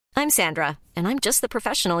I'm Sandra, and I'm just the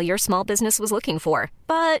professional your small business was looking for.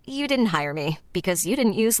 But you didn't hire me because you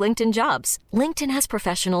didn't use LinkedIn Jobs. LinkedIn has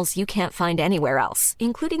professionals you can't find anywhere else,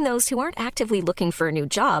 including those who aren't actively looking for a new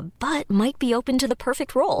job, but might be open to the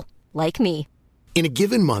perfect role, like me. In a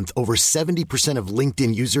given month, over 70% of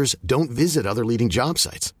LinkedIn users don't visit other leading job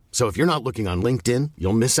sites. So if you're not looking on LinkedIn,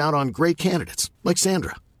 you'll miss out on great candidates like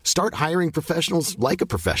Sandra. Start hiring professionals like a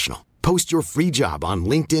professional. Post your free job on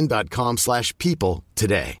linkedin.com/people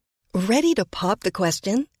today. Ready to pop the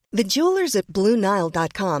question? The jewelers at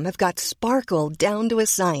BlueNile.com have got sparkle down to a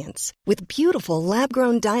science with beautiful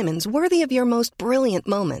lab-grown diamonds worthy of your most brilliant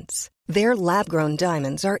moments. Their lab-grown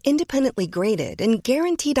diamonds are independently graded and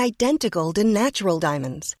guaranteed identical to natural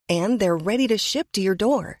diamonds, and they're ready to ship to your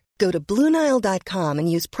door. Go to BlueNile.com and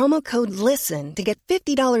use promo code LISTEN to get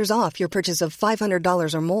 $50 off your purchase of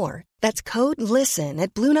 $500 or more. That's code LISTEN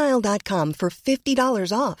at BlueNile.com for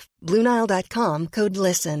 $50 off. BlueNile.com, code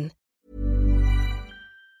LISTEN.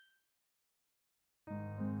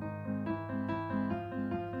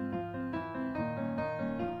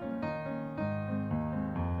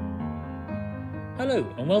 Hello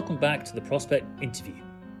and welcome back to the Prospect Interview,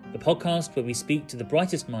 the podcast where we speak to the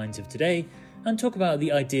brightest minds of today and talk about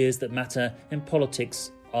the ideas that matter in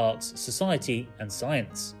politics, arts, society and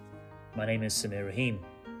science. My name is Samir Rahim.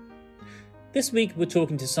 This week we're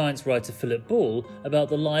talking to science writer Philip Ball about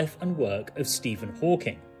the life and work of Stephen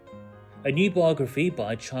Hawking. A new biography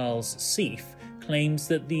by Charles Seife claims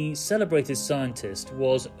that the celebrated scientist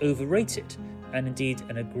was overrated and indeed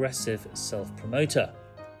an aggressive self-promoter.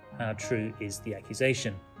 How true is the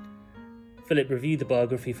accusation? Philip reviewed the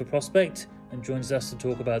biography for Prospect and joins us to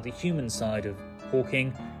talk about the human side of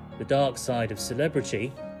Hawking, the dark side of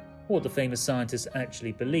celebrity, what the famous scientist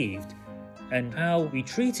actually believed, and how we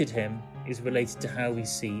treated him is related to how we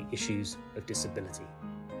see issues of disability.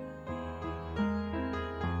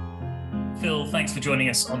 Phil, thanks for joining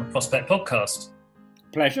us on the Prospect podcast.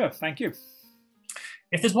 Pleasure, thank you.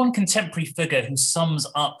 If there's one contemporary figure who sums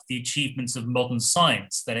up the achievements of modern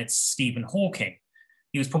science, then it's Stephen Hawking.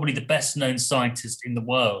 He was probably the best known scientist in the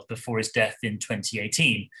world before his death in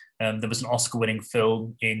 2018. There was an Oscar-winning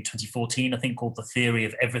film in 2014, I think, called The Theory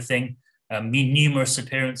of Everything. Numerous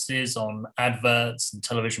appearances on adverts and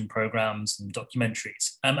television programs and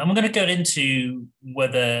documentaries. And we're going to go into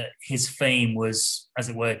whether his fame was, as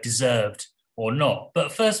it were, deserved or not.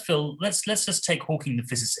 But first, Phil, let's just take Hawking the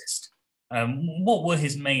physicist. What were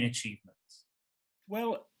his main achievements?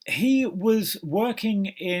 Well, he was working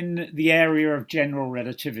in the area of general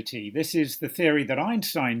relativity. This is the theory that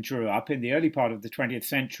Einstein drew up in the early part of the 20th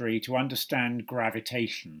century to understand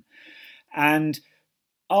gravitation. And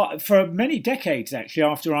for many decades, actually,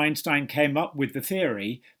 after Einstein came up with the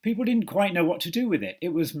theory, people didn't quite know what to do with it.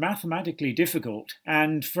 It was mathematically difficult,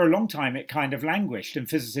 and for a long time it kind of languished, and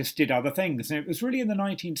physicists did other things. And it was really in the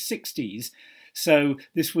 1960s. So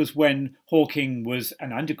this was when Hawking was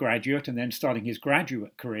an undergraduate and then starting his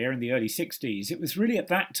graduate career in the early 60s. It was really at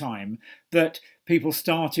that time that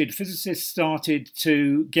physicists started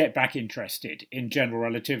to get back interested in general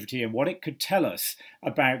relativity and what it could tell us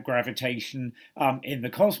about gravitation in the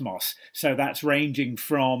cosmos. So that's ranging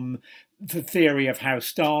from the theory of how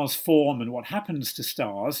stars form and what happens to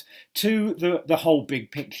stars to the whole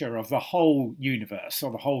big picture of the whole universe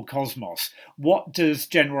or the whole cosmos. What does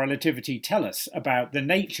general relativity tell us about the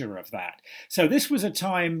nature of that? So this was a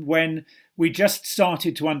time when we just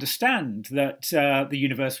started to understand that the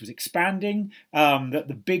universe was expanding, that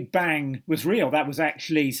the Big Bang was real. That was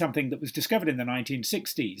actually something that was discovered in the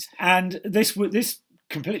 1960s. And this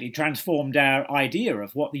completely transformed our idea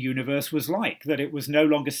of what the universe was like, that it was no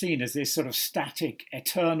longer seen as this sort of static,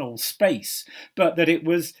 eternal space, but that it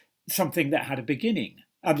was something that had a beginning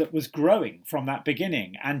and that was growing from that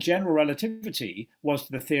beginning. And general relativity was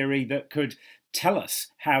the theory that could tell us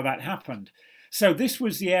how that happened. So this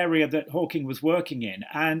was the area that Hawking was working in.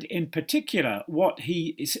 And in particular, what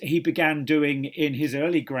he began doing in his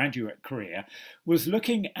early graduate career was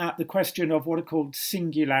looking at the question of what are called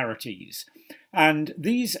singularities. And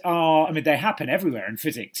these are, they happen everywhere in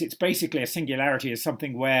physics. It's basically a singularity is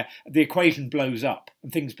something where the equation blows up and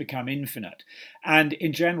things become infinite. And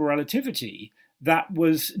in general relativity, that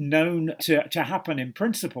was known to happen in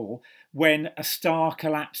principle when a star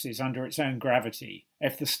collapses under its own gravity.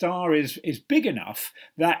 If the star is big enough,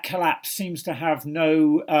 that collapse seems to have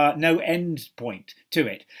no end point to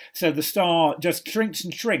it. So the star just shrinks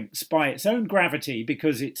and shrinks by its own gravity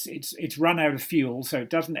because it's run out of fuel, so it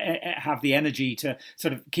doesn't have the energy to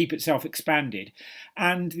sort of keep itself expanded.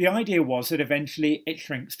 And the idea was that eventually it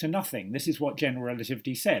shrinks to nothing. This is what general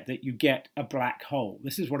relativity said, that you get a black hole.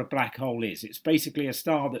 This is what a black hole is. It's basically a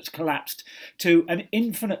star that's collapsed to an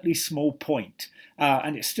infinitely small point,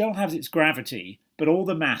 and it still has its gravity, but all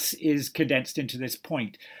the mass is condensed into this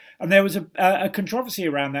point. And there was a controversy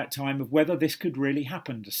around that time of whether this could really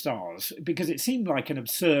happen to stars, because it seemed like an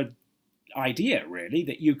absurd idea, really,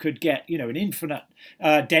 that you could get, an infinite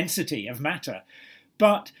density of matter.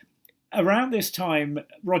 But around this time,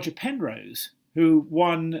 Roger Penrose, who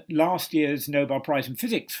won last year's Nobel Prize in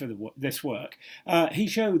Physics for this work, he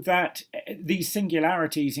showed that these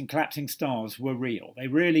singularities in collapsing stars were real. They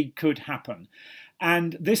really could happen.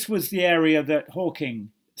 And this was the area that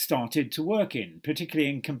Hawking started to work in,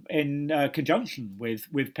 particularly in conjunction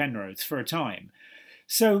with Penrose for a time.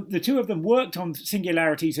 So the two of them worked on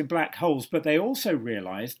singularities in black holes, but they also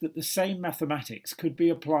realized that the same mathematics could be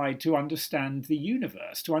applied to understand the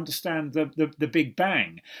universe, to understand the Big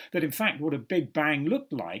Bang. That in fact what a Big Bang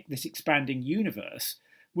looked like, this expanding universe,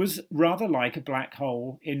 was rather like a black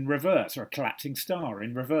hole in reverse, or a collapsing star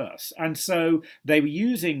in reverse. And so they were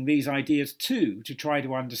using these ideas too to try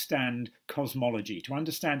to understand cosmology, to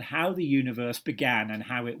understand how the universe began and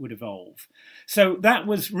how it would evolve. So that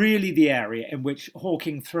was really the area in which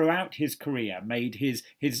Hawking throughout his career made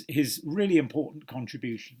his really important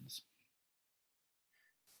contributions.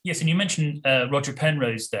 Yes, and you mentioned Roger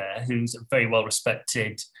Penrose there, who's a very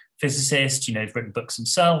well-respected physicist, he's written books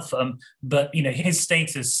himself, but, his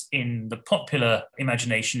status in the popular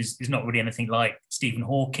imagination is not really anything like Stephen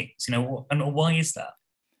Hawking's, and why is that?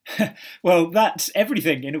 Well, that's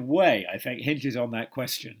everything in a way, I think, hinges on that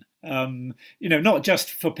question. Not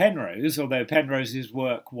just for Penrose, although Penrose's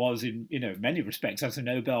work was in, many respects, as the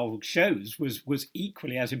Nobel shows, was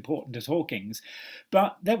equally as important as Hawking's.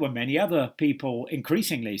 But there were many other people,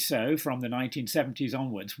 increasingly so, from the 1970s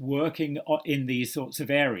onwards, working in these sorts of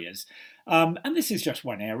areas. And this is just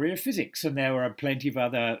one area of physics, and there are plenty of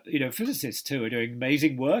other, physicists who are doing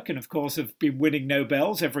amazing work, and of course have been winning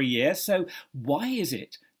Nobels every year. So why is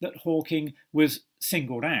it that Hawking was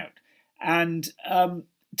singled out? And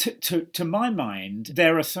to my mind,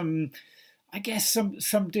 there are some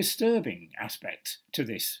disturbing aspects to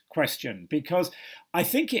this question, because I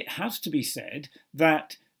think it has to be said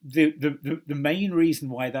that the main reason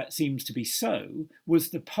why that seems to be so was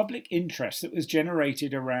the public interest that was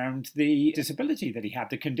generated around the disability that he had,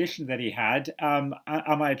 the condition that he had,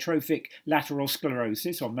 amyotrophic lateral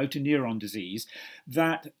sclerosis, or motor neuron disease,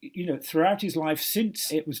 that, throughout his life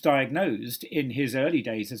since it was diagnosed in his early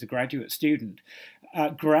days as a graduate student,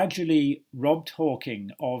 gradually robbed Hawking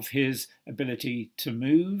of his ability to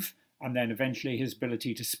move, and then eventually his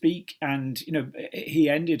ability to speak. And, he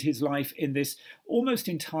ended his life in this almost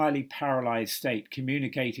entirely paralyzed state,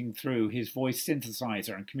 communicating through his voice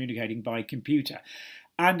synthesizer and communicating by computer.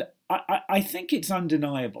 And I think it's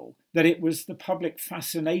undeniable that it was the public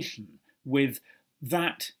fascination with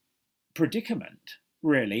that predicament,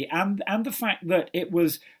 really, and the fact that it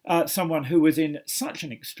was someone who was in such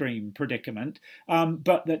an extreme predicament,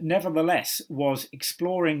 but that nevertheless was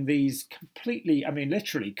exploring these completely,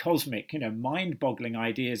 literally cosmic, mind-boggling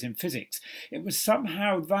ideas in physics. It was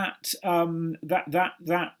somehow that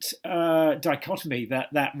dichotomy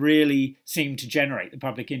that really seemed to generate the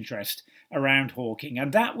public interest around Hawking,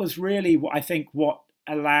 and that was really what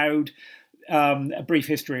allowed A Brief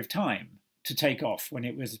History of Time to take off when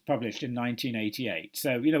it was published in 1988.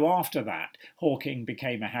 So, after that, Hawking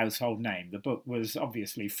became a household name. The book was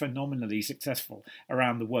obviously phenomenally successful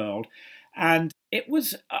around the world. And it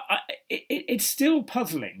was, it's still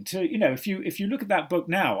puzzling to, if you look at that book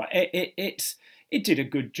now, it did a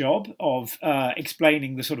good job of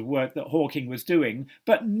explaining the sort of work that Hawking was doing,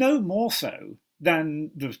 but no more so than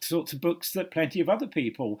the sorts of books that plenty of other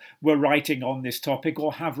people were writing on this topic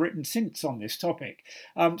or have written since on this topic.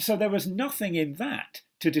 So there was nothing in that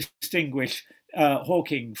to distinguish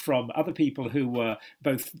Hawking from other people who were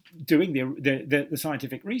both doing the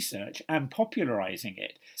scientific research and popularizing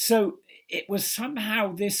it. So it was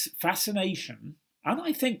somehow this fascination, and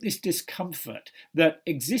I think this discomfort that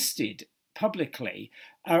existed publicly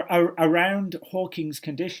around Hawking's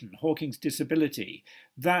condition, Hawking's disability,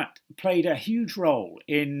 that played a huge role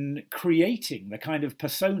in creating the kind of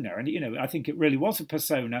persona. And, I think it really was a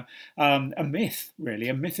persona, a myth, really,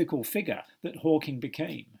 a mythical figure that Hawking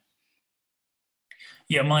became.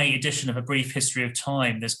 Yeah, my edition of A Brief History of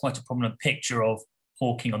Time, there's quite a prominent picture of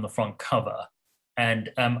Hawking on the front cover.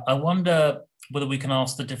 And I wonder whether we can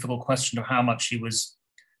ask the difficult question of how much he was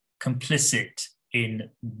complicit in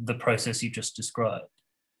the process you just described.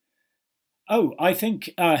 Oh, I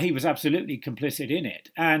think he was absolutely complicit in it,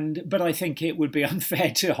 but I think it would be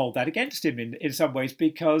unfair to hold that against him in some ways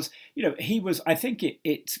because he was. I think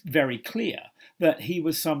it's very clear that he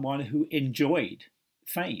was someone who enjoyed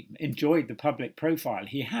fame, enjoyed the public profile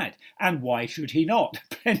he had, and why should he not?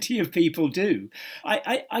 Plenty of people do.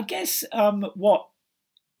 I guess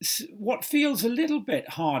what feels a little bit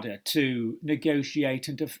harder to negotiate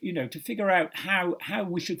and to figure out how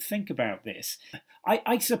we should think about this.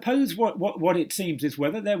 I suppose what it seems is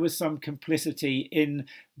whether there was some complicity in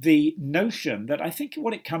the notion that I think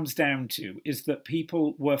what it comes down to is that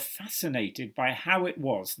people were fascinated by how it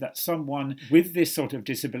was that someone with this sort of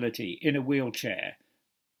disability in a wheelchair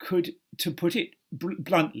could, to put it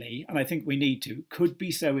bluntly, and I think we need to, could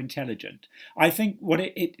be so intelligent. I think what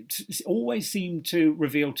it always seemed to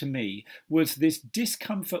reveal to me was this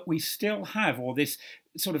discomfort we still have, or this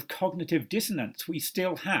sort of cognitive dissonance we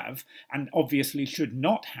still have, and obviously should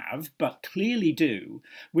not have, but clearly do,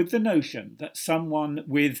 with the notion that someone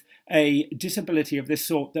with a disability of this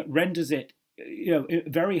sort that renders it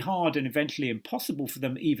very hard and eventually impossible for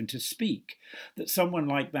them even to speak, that someone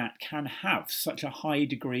like that can have such a high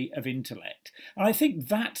degree of intellect. And I think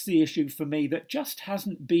that's the issue for me that just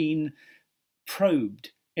hasn't been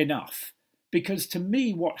probed enough. Because to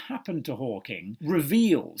me, what happened to Hawking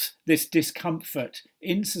reveals this discomfort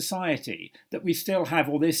in society that we still have,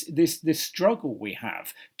 or this struggle we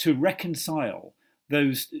have to reconcile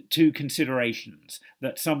those two considerations,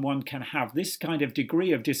 that someone can have this kind of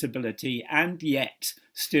degree of disability and yet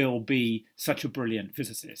still be such a brilliant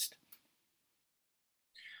physicist.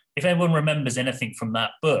 If anyone remembers anything from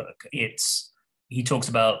that book, he talks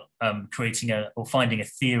about creating or finding a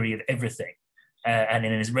theory of everything. And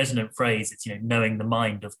in his resonant phrase, it's knowing the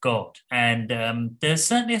mind of God. And there's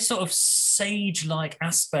certainly a sort of sage-like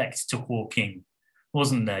aspect to Hawking,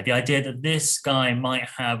 wasn't there? The idea that this guy might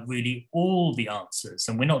have really all the answers.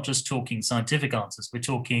 And we're not just talking scientific answers, we're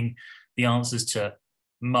talking the answers to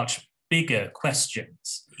much bigger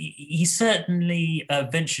questions. He certainly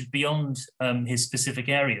ventured beyond his specific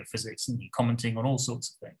area of physics, and commenting on all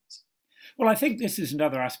sorts of things. Well, I think this is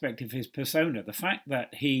another aspect of his persona. The fact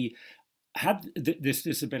that he had this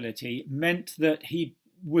disability meant that he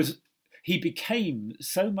became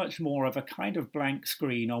so much more of a kind of blank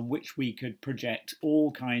screen on which we could project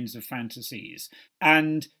all kinds of fantasies.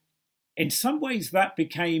 And in some ways that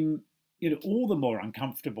became all the more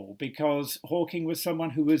uncomfortable because Hawking was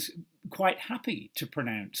someone who was quite happy to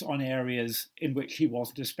pronounce on areas in which he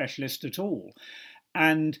wasn't a specialist at all.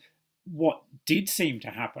 And what did seem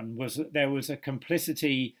to happen was that there was a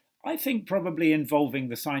complicity, I think probably involving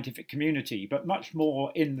the scientific community, but much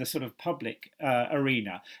more in the sort of public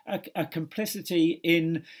arena, a complicity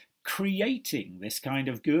in creating this kind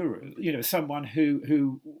of guru, someone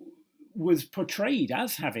who was portrayed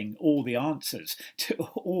as having all the answers to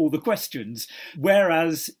all the questions,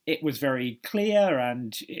 whereas it was very clear,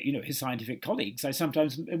 and his scientific colleagues, I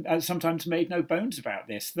sometimes made no bones about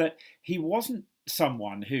this, that he wasn't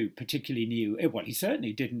someone who particularly knew, well, he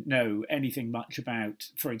certainly didn't know anything much about,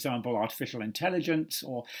 for example, artificial intelligence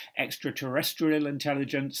or extraterrestrial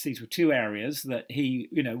intelligence. These were two areas that he,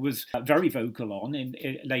 was very vocal on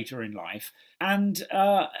later in life. And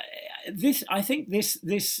I think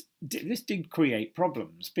this did create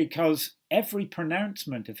problems because every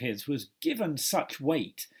pronouncement of his was given such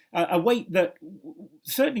weight, a weight that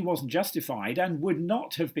certainly wasn't justified and would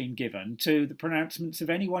not have been given to the pronouncements of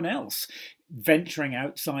anyone else venturing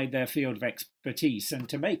outside their field of expertise and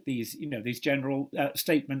to make these general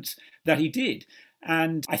statements that he did.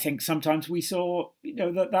 And I think sometimes we saw,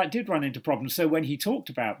 that did run into problems. So when he talked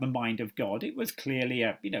about the mind of God, it was clearly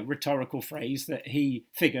a, rhetorical phrase that he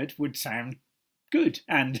figured would sound good,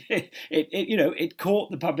 and it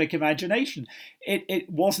caught the public imagination. It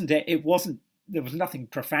wasn't. There was nothing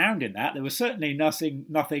profound in that. There was certainly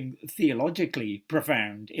nothing theologically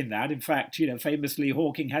profound in that. In fact, famously,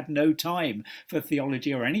 Hawking had no time for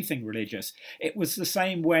theology or anything religious. It was the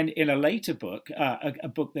same when, in a later book, a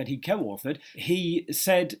book that he co-authored, he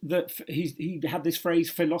said that he had this phrase,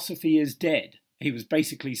 "Philosophy is dead." He was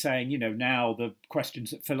basically saying, now the questions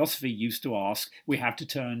that philosophy used to ask, we have to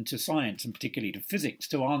turn to science, and particularly to physics,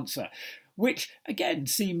 to answer. Which, again,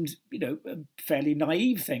 seemed, a fairly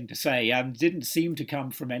naive thing to say and didn't seem to come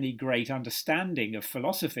from any great understanding of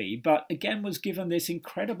philosophy, but again was given this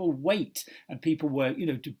incredible weight, and people were,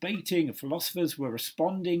 debating, and philosophers were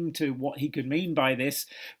responding to what he could mean by this,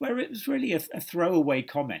 where it was really a throwaway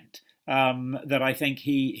comment. that I think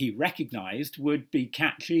he recognised would be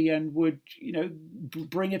catchy and would,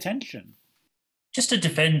 bring attention. Just to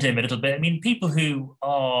defend him a little bit, I mean, people who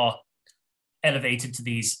are elevated to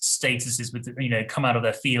these statuses with, come out of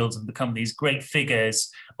their fields and become these great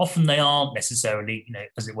figures, often they aren't necessarily,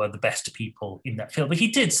 as it were, the best people in that field. But he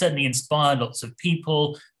did certainly inspire lots of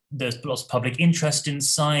people. There's lots of public interest in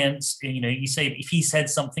science. You say if he said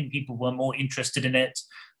something, people were more interested in it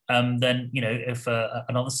than, if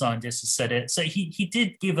another scientist has said it. So he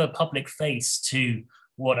did give a public face to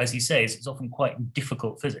what, as you say, is often quite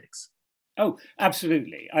difficult physics. Oh,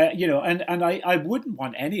 absolutely. I wouldn't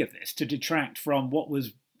want any of this to detract from what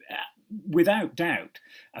was, without doubt,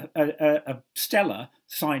 a stellar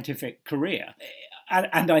scientific career.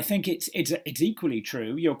 And I think it's equally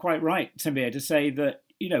true. You're quite right, Samir, to say that,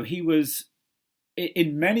 he was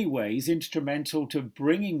in many ways instrumental to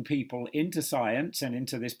bringing people into science and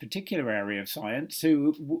into this particular area of science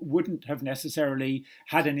who wouldn't have necessarily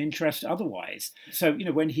had an interest otherwise. So,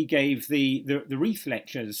 when he gave the Reith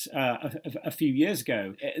lectures a few years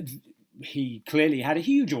ago, he clearly had a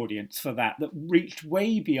huge audience for that reached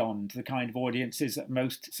way beyond the kind of audiences that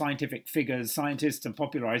most scientific figures, scientists and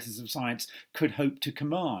popularizers of science could hope to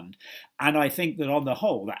command. And I think that on the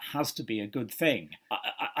whole, that has to be a good thing.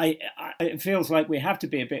 It feels like we have to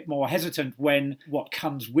be a bit more hesitant when what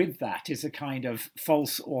comes with that is a kind of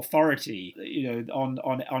false authority,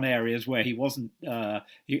 on areas where he wasn't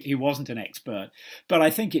an expert. But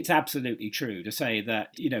I think it's absolutely true to say that,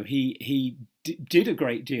 he did a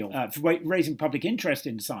great deal for raising public interest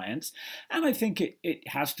in science. And I think it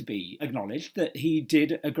has to be acknowledged that he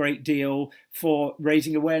did a great deal for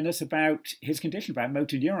raising awareness about his condition, about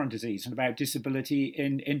motor neuron disease and about disability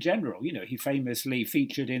in general. He famously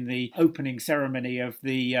featured in the opening ceremony of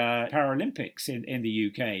the Paralympics in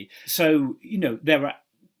the UK. So,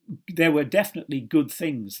 there were definitely good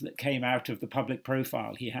things that came out of the public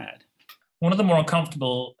profile he had. One of the more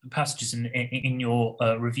uncomfortable passages in your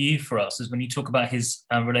review for us is when you talk about his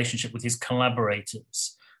relationship with his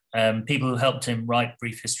collaborators, people who helped him write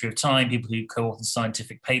Brief History of Time, people who co-authored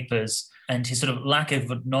scientific papers, and his sort of lack of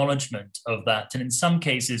acknowledgement of that. And in some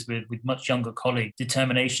cases, with much younger colleagues,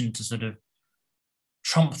 determination to sort of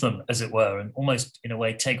trump them, as it were, and almost, in a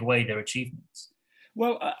way, take away their achievements.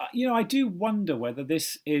 Well, I do wonder whether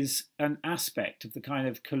this is an aspect of the kind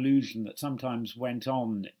of collusion that sometimes went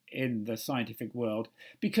on in the scientific world,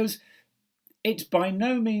 because it's by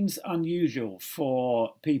no means unusual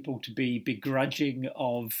for people to be begrudging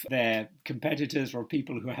of their competitors or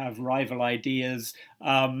people who have rival ideas.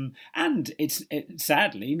 And it's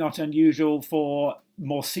sadly not unusual for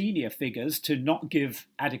more senior figures to not give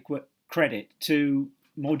adequate credit to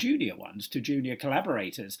more junior ones, to junior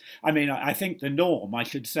collaborators. I mean, I think the norm, I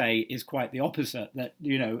should say, is quite the opposite, that,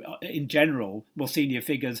 in general, more senior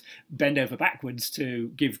figures bend over backwards to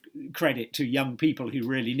give credit to young people who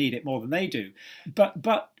really need it more than they do.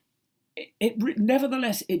 But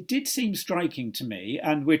nevertheless, it did seem striking to me,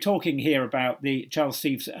 and we're talking here about the Charles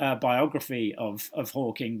Seif's biography of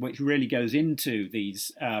Hawking, which really goes into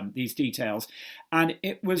these details. And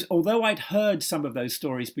it was, although I'd heard some of those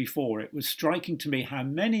stories before, it was striking to me how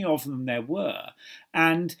many of them there were,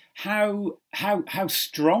 and how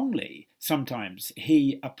strongly sometimes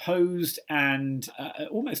he opposed and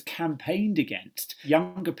almost campaigned against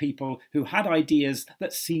younger people who had ideas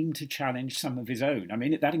that seemed to challenge some of his own. I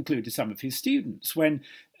mean, that included some of his students. When,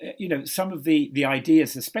 some of the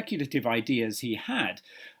ideas, the speculative ideas he had,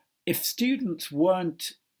 if students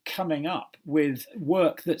weren't coming up with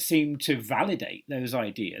work that seemed to validate those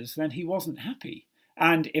ideas, then he wasn't happy.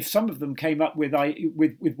 And if some of them came up with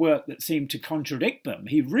work that seemed to contradict them,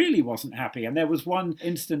 he really wasn't happy. And there was one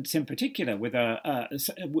instance in particular with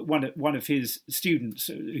one of his students,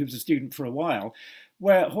 who was a student for a while,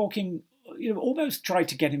 where Hawking almost tried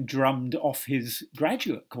to get him drummed off his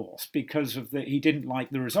graduate course because he didn't like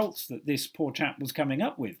the results that this poor chap was coming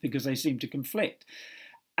up with, because they seemed to conflict.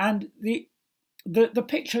 And the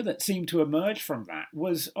picture that seemed to emerge from that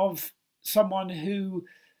was of someone who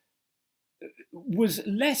was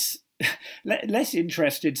less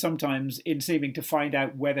interested sometimes in seeming to find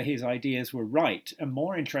out whether his ideas were right, and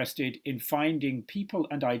more interested in finding people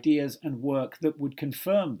and ideas and work that would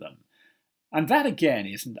confirm them. And that, again,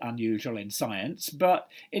 isn't unusual in science, but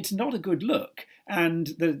it's not a good look. And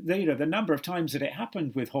the number of times that it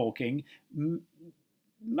happened with Hawking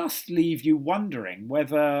must leave you wondering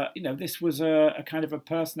whether, this was a kind of a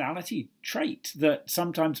personality trait that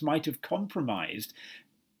sometimes might have compromised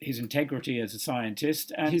his integrity as a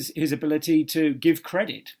scientist and his ability to give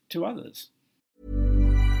credit to others.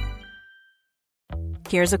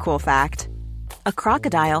 Here's a cool fact. A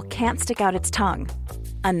crocodile can't stick out its tongue.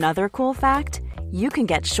 Another cool fact, you can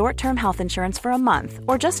get short-term health insurance for a month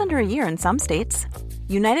or just under a year in some states.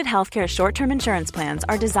 United Healthcare short-term insurance plans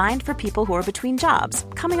are designed for people who are between jobs,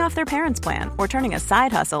 coming off their parents' plan, or turning a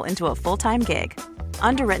side hustle into a full-time gig.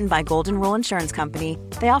 Underwritten by Golden Rule Insurance Company,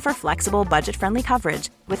 they offer flexible, budget-friendly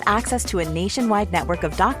coverage with access to a nationwide network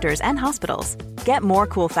of doctors and hospitals. Get more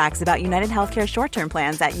cool facts about United Healthcare short-term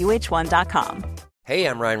plans at uh1.com. Hey,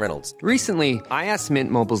 I'm Ryan Reynolds. Recently, I asked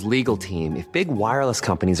Mint Mobile's legal team if big wireless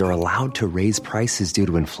companies are allowed to raise prices due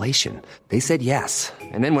to inflation. They said yes.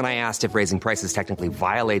 And then when I asked if raising prices technically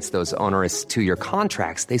violates those onerous two-year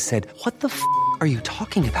contracts, they said, "What the f*** are you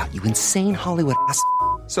talking about, you insane Hollywood ass?"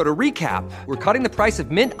 So to recap, we're cutting the price of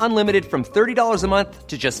Mint Unlimited from $30 a month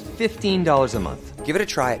to just $15 a month. Give it a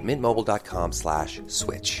try at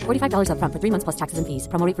mintmobile.com/switch. $45 up front for 3 months plus taxes and fees.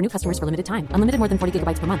 Promo rate for new customers for limited time. Unlimited more than 40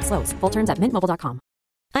 gigabytes per month. Slows full terms at mintmobile.com.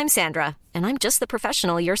 I'm Sandra, and I'm just the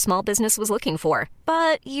professional your small business was looking for.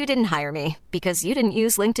 But you didn't hire me because you didn't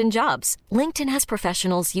use LinkedIn Jobs. LinkedIn has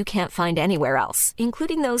professionals you can't find anywhere else,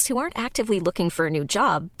 including those who aren't actively looking for a new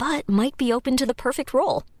job, but might be open to the perfect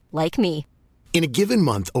role, like me. In a given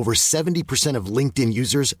month, over 70% of LinkedIn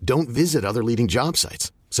users don't visit other leading job sites.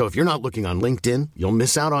 So if you're not looking on LinkedIn, you'll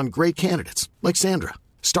miss out on great candidates like Sandra.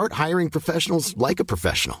 Start hiring professionals like a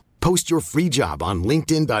professional. Post your free job on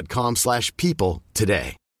linkedin.com/people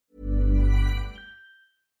today.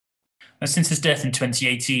 Since his death in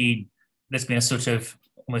 2018, there's been a sort of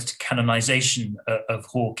almost canonization of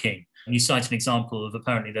Hawking. And you cite an example of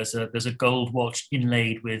apparently there's a gold watch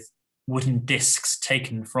inlaid with wooden discs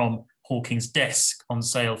taken from Hawking's desk on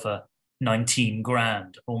sale for 19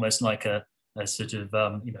 grand, almost like a sort of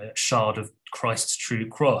a shard of Christ's true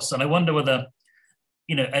cross. And I wonder whether,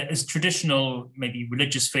 as traditional, maybe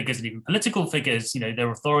religious figures and even political figures,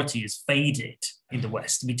 their authority is faded in the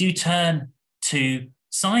West. We do turn to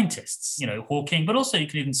scientists, Hawking, but also you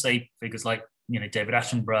can even say figures like, David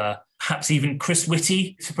Attenborough, perhaps even Chris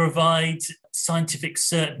Whitty, to provide scientific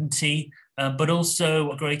certainty, but also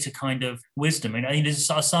a greater kind of wisdom. I mean,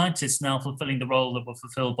 are scientists now fulfilling the role that were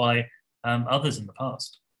fulfilled by others in the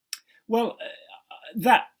past? Well,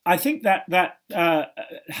 I think that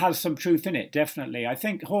has some truth in it, definitely. I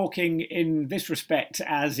think Hawking, in this respect,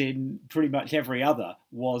 as in pretty much every other,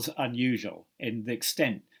 was unusual in the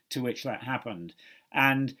extent to which that happened.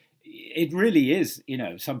 And it really is,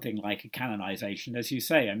 something like a canonization, as you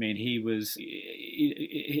say. I mean, he was,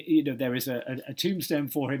 there is a tombstone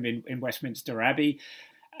for him in Westminster Abbey.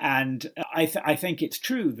 And I think it's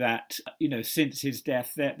true that, since his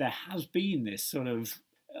death, there has been this sort of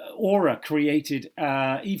aura created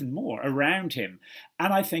even more around him.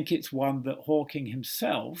 And I think it's one that Hawking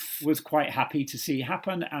himself was quite happy to see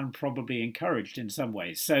happen and probably encouraged in some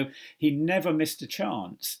ways. So he never missed a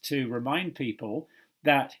chance to remind people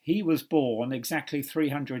that he was born exactly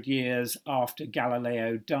 300 years after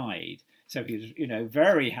Galileo died. So he was,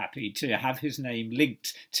 very happy to have his name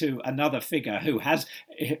linked to another figure who has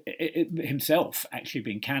himself actually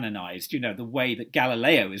been canonized. The way that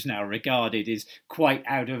Galileo is now regarded is quite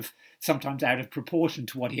sometimes out of proportion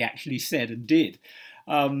to what he actually said and did.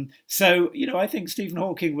 So I think Stephen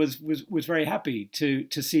Hawking was very happy to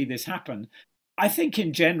see this happen. I think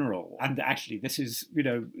in general, and actually this is,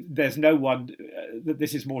 there's no one that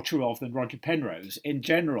this is more true of than Roger Penrose. In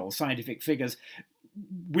general, scientific figures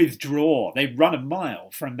withdraw. They run a mile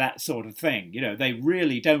from that sort of thing. They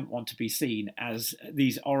really don't want to be seen as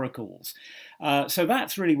these oracles. So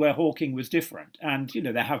that's really where Hawking was different. And,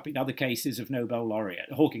 there have been other cases of Nobel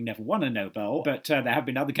laureate. Hawking never won a Nobel, but there have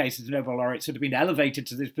been other cases of Nobel laureates that have been elevated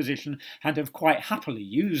to this position and have quite happily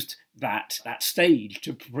used that stage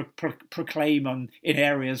to proclaim in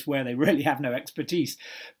areas where they really have no expertise.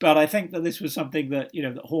 But I think that this was something that,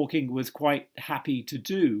 that Hawking was quite happy to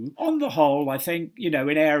do. On the whole, I think, in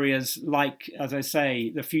areas like, as I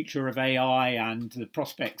say, the future of AI and the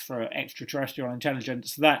prospects for extraterrestrial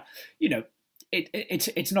intelligence, that,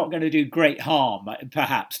 it's not going to do great harm,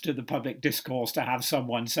 perhaps, to the public discourse to have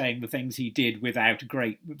someone saying the things he did without a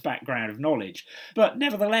great background of knowledge. But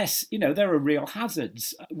nevertheless, there are real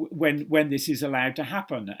hazards when this is allowed to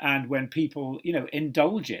happen and when people,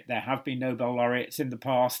 indulge it. There have been Nobel laureates in the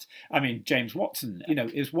past. I mean, James Watson,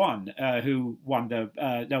 is one who won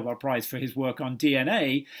the Nobel Prize for his work on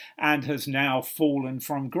DNA and has now fallen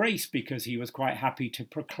from grace because he was quite happy to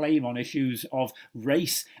proclaim on issues of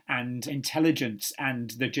race and intelligence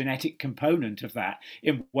and the genetic component of that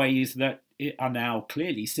in ways that are now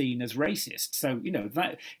clearly seen as racist. So,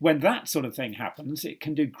 that when that sort of thing happens, it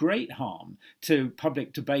can do great harm to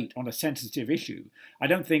public debate on a sensitive issue. I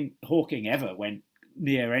don't think Hawking ever went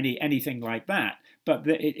near anything like that, but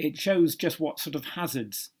it shows just what sort of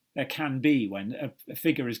hazards there can be when a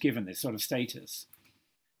figure is given this sort of status.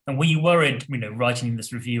 And were you worried, writing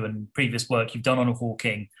this review and previous work you've done on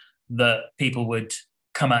Hawking, that people would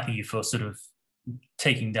come at you for sort of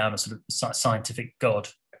taking down a sort of scientific god?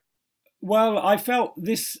 Well, I felt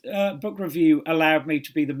this book review allowed me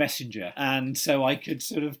to be the messenger, and so I could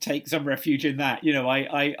sort of take some refuge in that.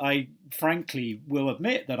 I frankly will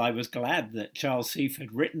admit that I was glad that Charles Seife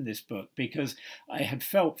had written this book, because I had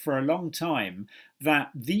felt for a long time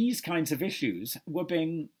that these kinds of issues were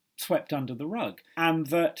being swept under the rug, and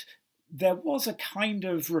that there was a kind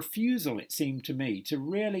of refusal, it seemed to me, to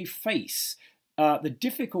really face the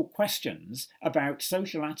difficult questions about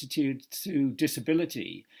social attitude to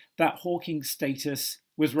disability that Hawking's status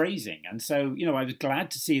was raising. And so, I was glad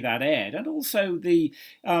to see that aired. And also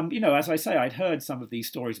as I say, I'd heard some of these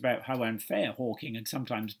stories about how unfair Hawking had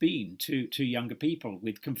sometimes been to younger people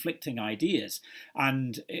with conflicting ideas.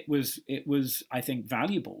 And it was, I think,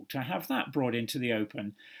 valuable to have that brought into the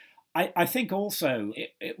open. I think also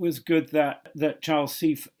it was good that Charles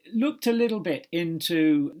Seife looked a little bit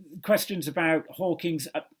into questions about Hawking's.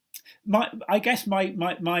 I guess my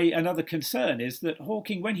another concern is that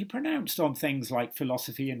Hawking, when he pronounced on things like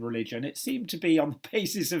philosophy and religion, it seemed to be on the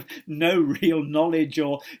basis of no real knowledge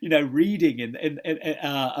or reading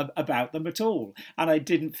about them at all, and I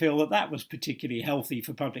didn't feel that was particularly healthy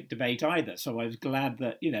for public debate either. So I was glad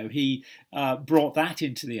that he brought that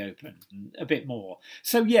into the open a bit more.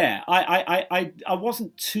 So yeah, I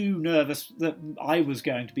wasn't too nervous that I was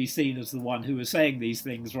going to be seen as the one who was saying these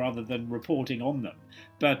things rather than reporting on them.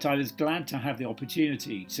 But I was glad to have the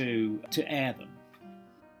opportunity to air them.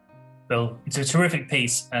 Bill, it's a terrific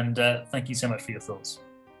piece, and thank you so much for your thoughts.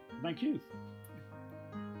 Thank you.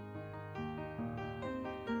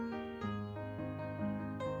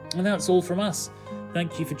 And that's all from us.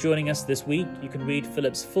 Thank you for joining us this week. You can read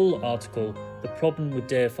Philip's full article, The Problem with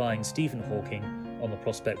Deifying Stephen Hawking, on the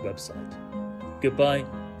Prospect website. Goodbye,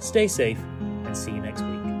 stay safe, and see you next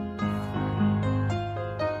week.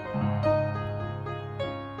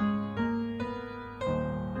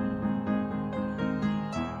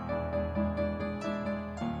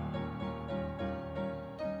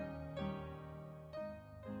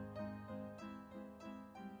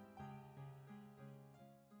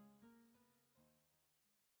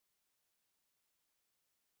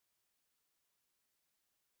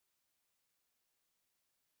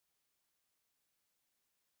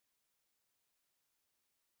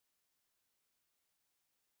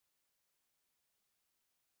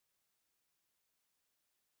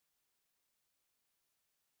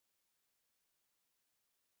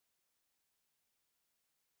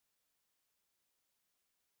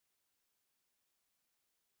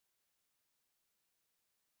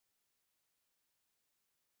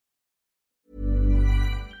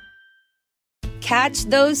 Catch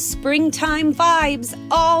those springtime vibes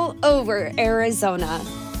all over Arizona.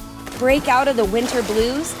 Break out of the winter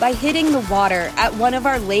blues by hitting the water at one of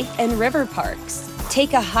our lake and river parks.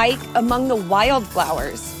 Take a hike among the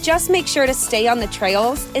wildflowers. Just make sure to stay on the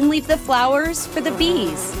trails and leave the flowers for the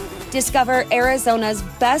bees. Discover Arizona's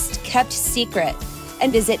best-kept secret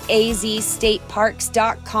and visit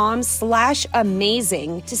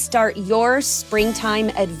azstateparks.com/amazing to start your springtime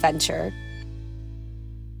adventure.